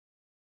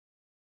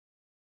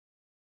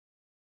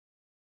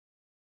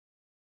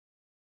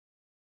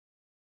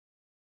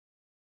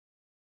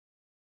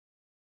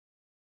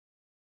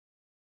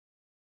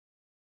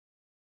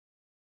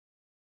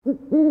Blasphemy.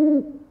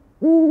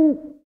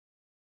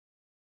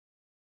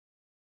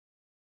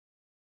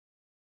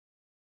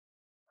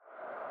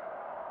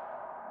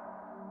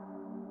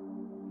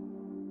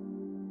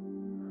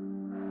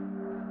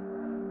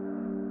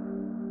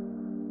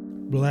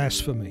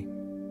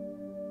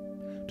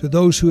 To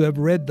those who have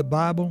read the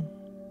Bible,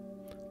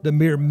 the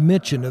mere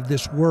mention of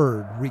this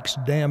word wreaks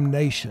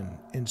damnation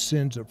and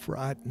sends a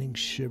frightening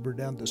shiver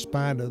down the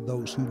spine of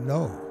those who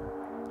know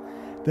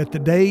that the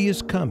day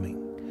is coming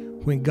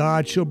when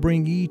God shall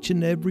bring each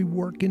and every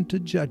work into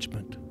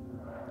judgment,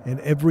 and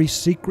every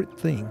secret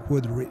thing,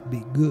 whether it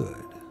be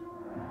good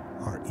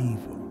or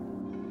evil.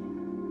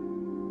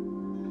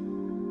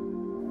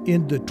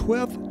 In the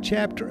 12th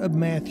chapter of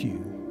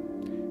Matthew,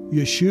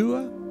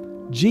 Yeshua,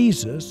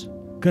 Jesus,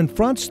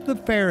 confronts the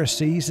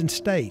Pharisees and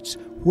states,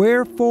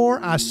 "Wherefore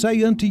I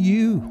say unto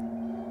you,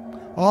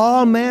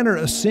 all manner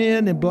of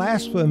sin and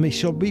blasphemy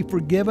shall be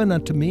forgiven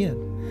unto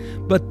men,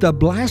 but the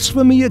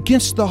blasphemy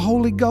against the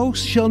Holy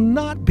Ghost shall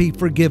not be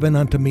forgiven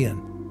unto men."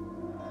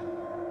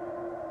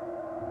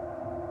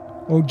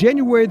 On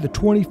January the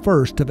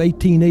 21st of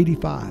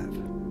 1885,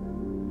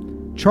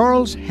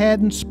 Charles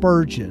Haddon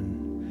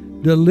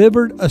Spurgeon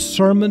delivered a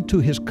sermon to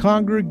his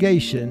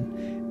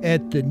congregation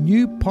at the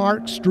New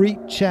Park Street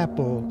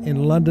Chapel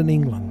in London,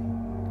 England.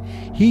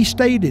 He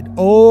stated,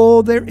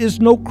 "Oh, there is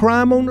no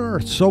crime on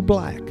earth so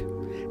black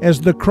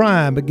as the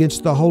crime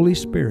against the Holy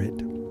Spirit.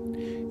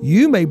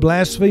 You may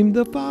blaspheme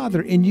the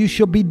Father, and you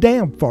shall be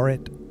damned for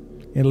it,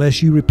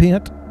 unless you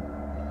repent.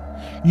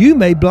 You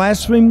may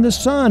blaspheme the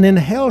Son, and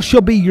hell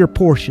shall be your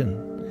portion,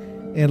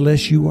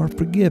 unless you are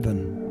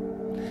forgiven.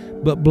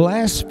 But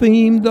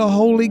blaspheme the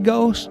Holy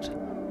Ghost,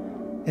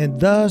 and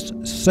thus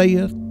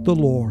saith the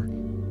Lord,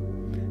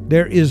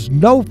 there is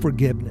no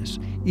forgiveness,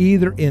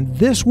 either in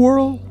this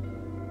world,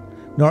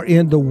 nor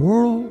in the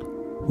world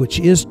which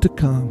is to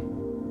come."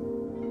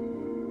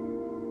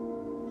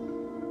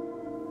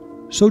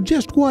 So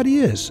just what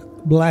is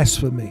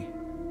blasphemy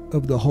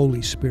of the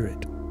Holy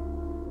Spirit?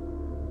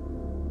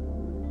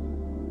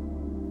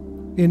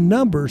 In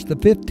Numbers, the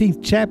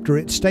 15th chapter,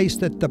 it states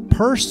that the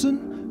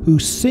person who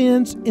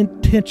sins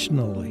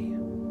intentionally,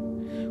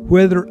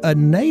 whether a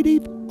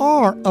native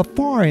or a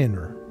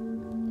foreigner,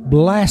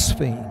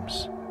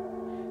 blasphemes,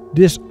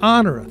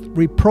 dishonoreth,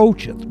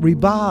 reproacheth,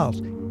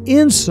 reviles,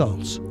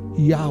 insults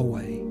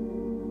Yahweh.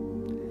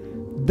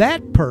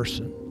 That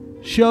person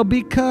shall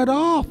be cut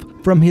off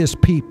from his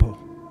people,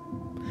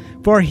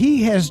 for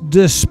he has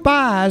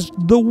despised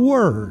the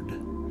word,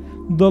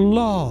 the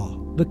law,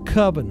 the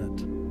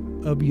covenant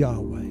of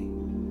Yahweh,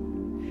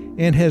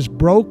 and has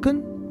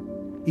broken,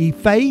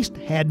 effaced,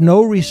 had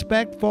no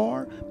respect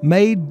for,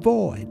 made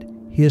void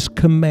his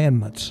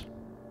commandments.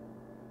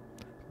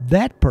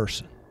 That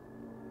person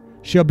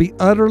shall be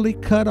utterly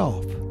cut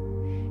off.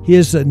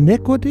 His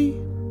iniquity,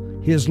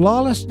 his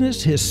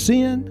lawlessness, his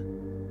sin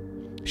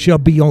shall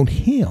be on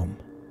him.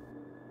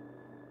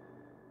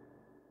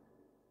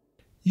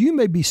 You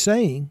may be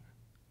saying,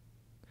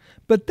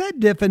 but that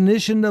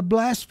definition of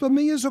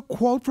blasphemy is a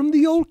quote from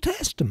the Old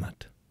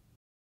Testament.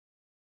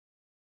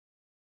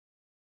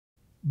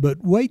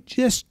 But wait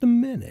just a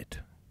minute.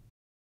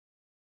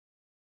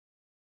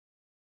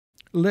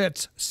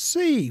 Let's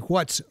see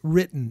what's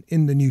written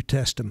in the New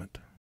Testament.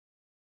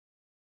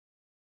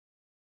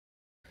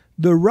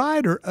 The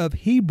writer of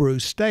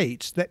Hebrews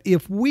states that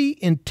if we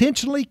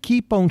intentionally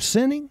keep on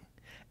sinning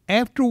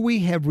after we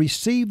have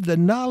received the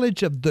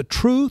knowledge of the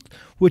truth,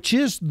 which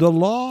is the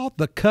law,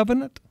 the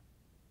covenant,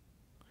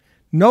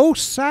 no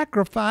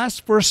sacrifice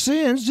for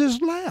sins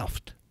is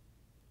left,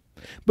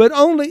 but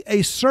only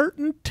a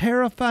certain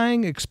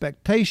terrifying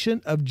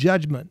expectation of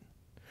judgment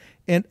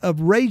and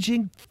of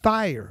raging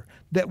fire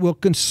that will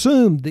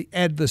consume the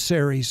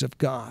adversaries of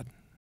God.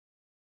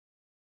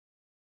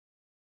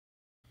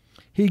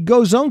 He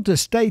goes on to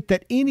state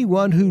that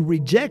anyone who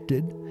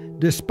rejected,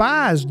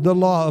 despised the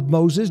law of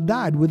Moses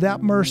died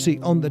without mercy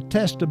on the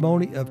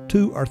testimony of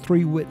 2 or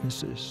 3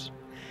 witnesses.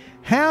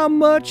 How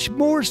much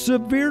more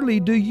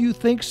severely do you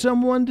think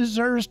someone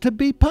deserves to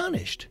be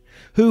punished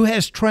who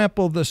has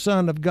trampled the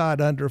Son of God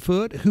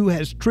underfoot, who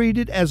has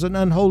treated as an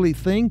unholy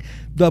thing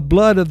the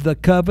blood of the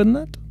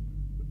covenant,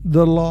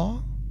 the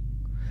law,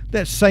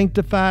 that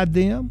sanctified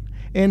them,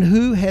 and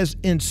who has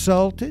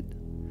insulted,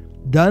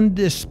 done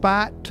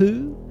despite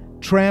to,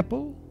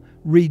 trampled,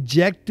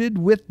 rejected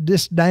with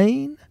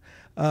disdain,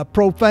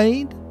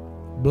 profaned,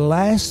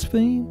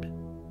 blasphemed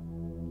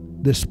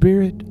the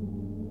Spirit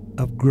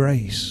of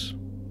grace.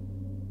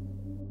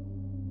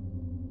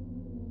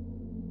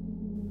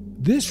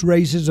 This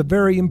raises a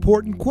very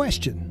important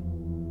question.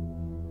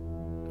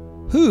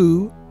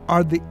 Who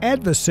are the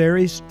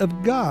adversaries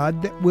of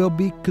God that will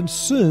be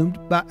consumed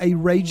by a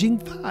raging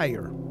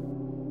fire?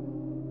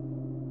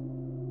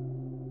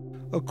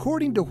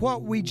 According to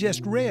what we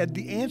just read,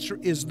 the answer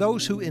is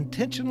those who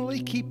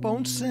intentionally keep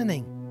on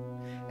sinning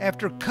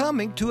after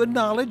coming to a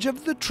knowledge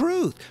of the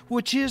truth,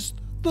 which is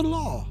the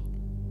law,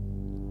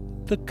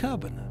 the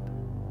covenant.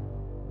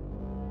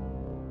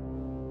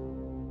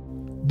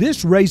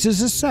 This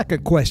raises a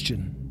second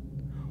question.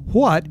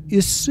 What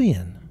is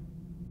sin?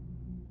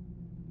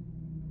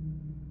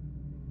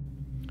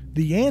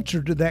 The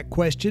answer to that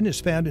question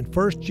is found in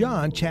 1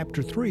 John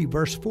chapter 3,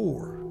 verse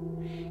 4.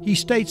 He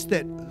states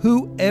that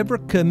whoever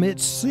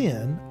commits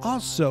sin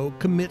also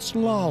commits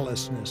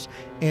lawlessness,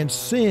 and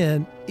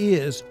sin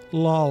is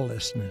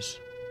lawlessness.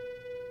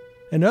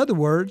 In other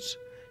words,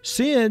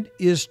 sin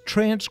is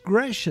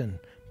transgression,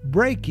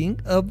 breaking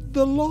of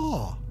the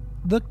law,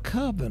 the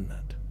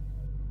covenant.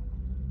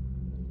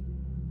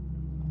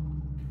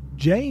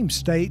 James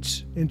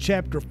states in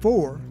chapter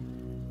 4,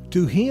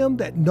 "To him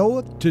that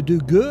knoweth to do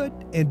good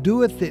and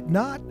doeth it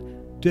not,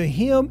 to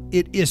him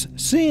it is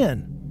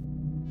sin."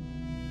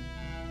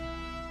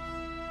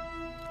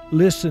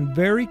 Listen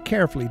very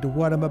carefully to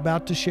what I'm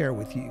about to share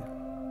with you.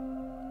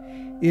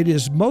 It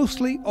is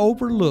mostly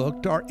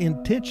overlooked or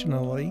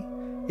intentionally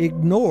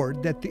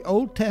ignored that the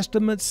Old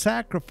Testament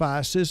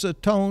sacrifices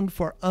atoned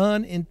for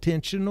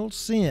unintentional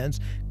sins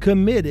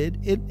committed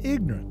in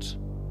ignorance.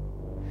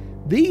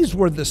 These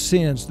were the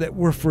sins that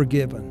were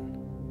forgiven.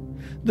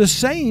 The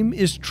same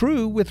is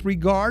true with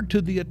regard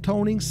to the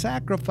atoning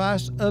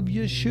sacrifice of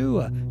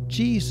Yeshua,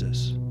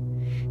 Jesus.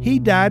 He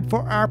died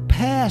for our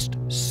past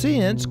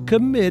sins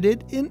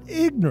committed in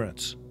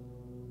ignorance.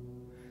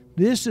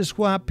 This is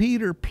why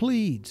Peter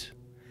pleads,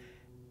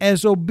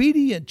 "As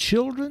obedient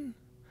children,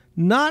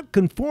 not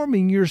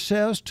conforming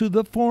yourselves to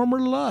the former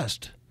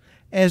lust,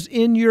 as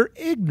in your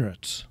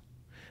ignorance,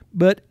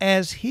 but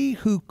as he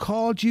who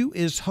called you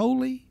is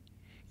holy,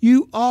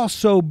 you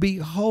also be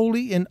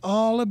holy in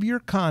all of your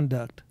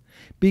conduct,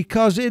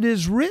 because it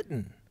is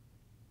written,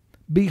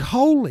 'Be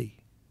holy,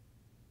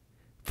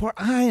 for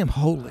I am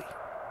holy.'"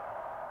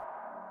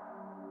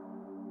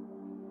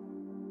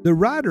 The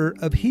writer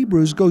of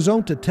Hebrews goes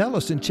on to tell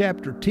us in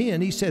chapter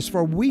 10, he says,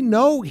 "For we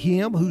know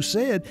him who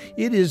said,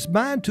 'It is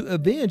mine to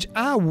avenge,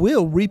 I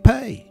will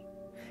repay.'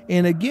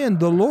 And again,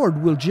 the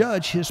Lord will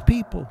judge his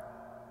people."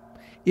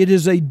 It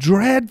is a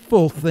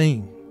dreadful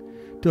thing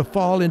to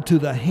fall into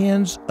the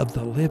hands of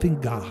the living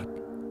God.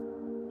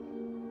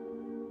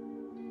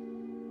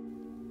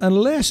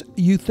 Unless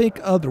you think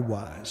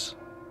otherwise,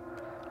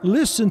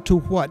 listen to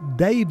what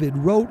David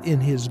wrote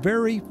in his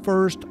very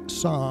first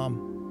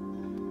psalm,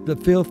 the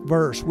 5th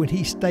verse, when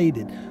he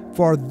stated,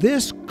 "For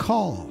this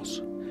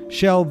cause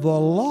shall the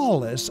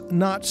lawless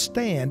not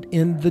stand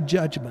in the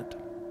judgment,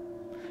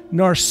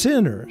 nor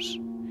sinners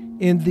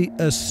in the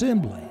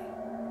assembly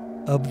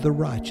of the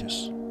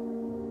righteous."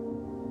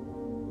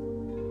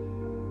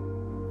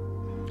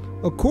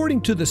 According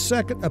to the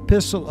second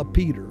epistle of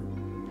Peter,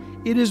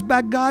 it is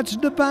by God's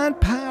divine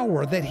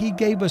power that he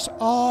gave us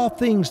all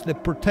things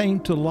that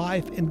pertain to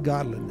life and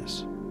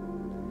godliness.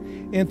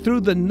 And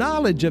through the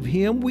knowledge of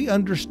him, we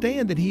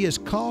understand that he has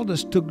called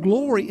us to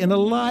glory in a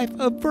life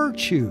of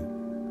virtue,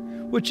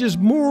 which is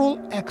moral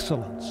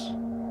excellence,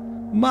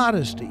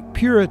 modesty,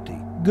 purity,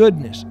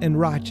 goodness, and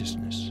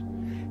righteousness,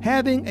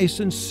 having a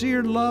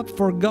sincere love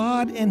for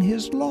God and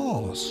his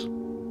laws.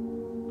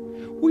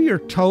 We are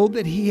told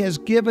that he has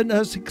given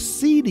us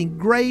exceeding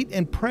great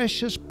and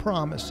precious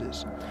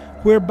promises,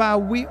 whereby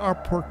we are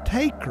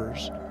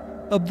partakers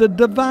of the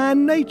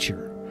divine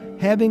nature,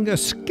 having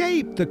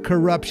escaped the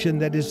corruption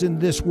that is in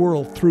this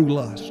world through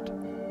lust.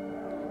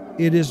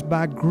 It is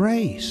by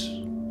grace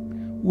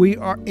we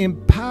are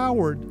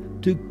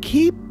empowered to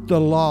keep the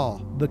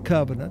law, the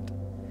covenant,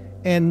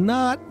 and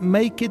not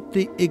make it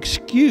the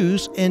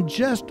excuse and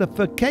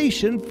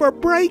justification for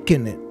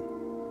breaking it.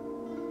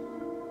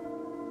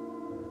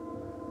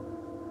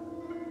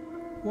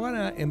 What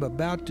I am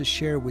about to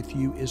share with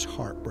you is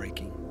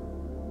heartbreaking.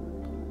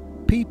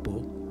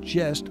 People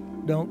just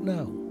don't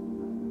know.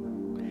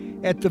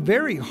 At the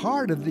very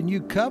heart of the new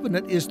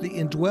covenant is the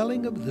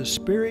indwelling of the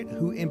Spirit,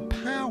 who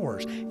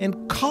empowers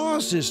and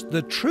causes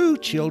the true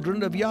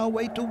children of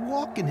Yahweh to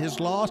walk in his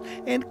laws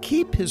and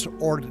keep his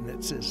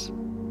ordinances.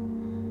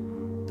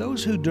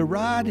 Those who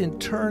deride and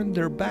turn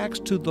their backs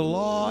to the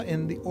law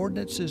and the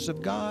ordinances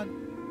of God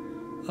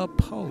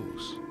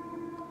oppose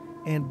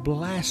and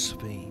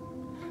blaspheme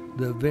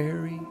the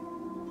very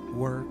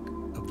work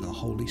of the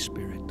Holy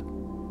Spirit.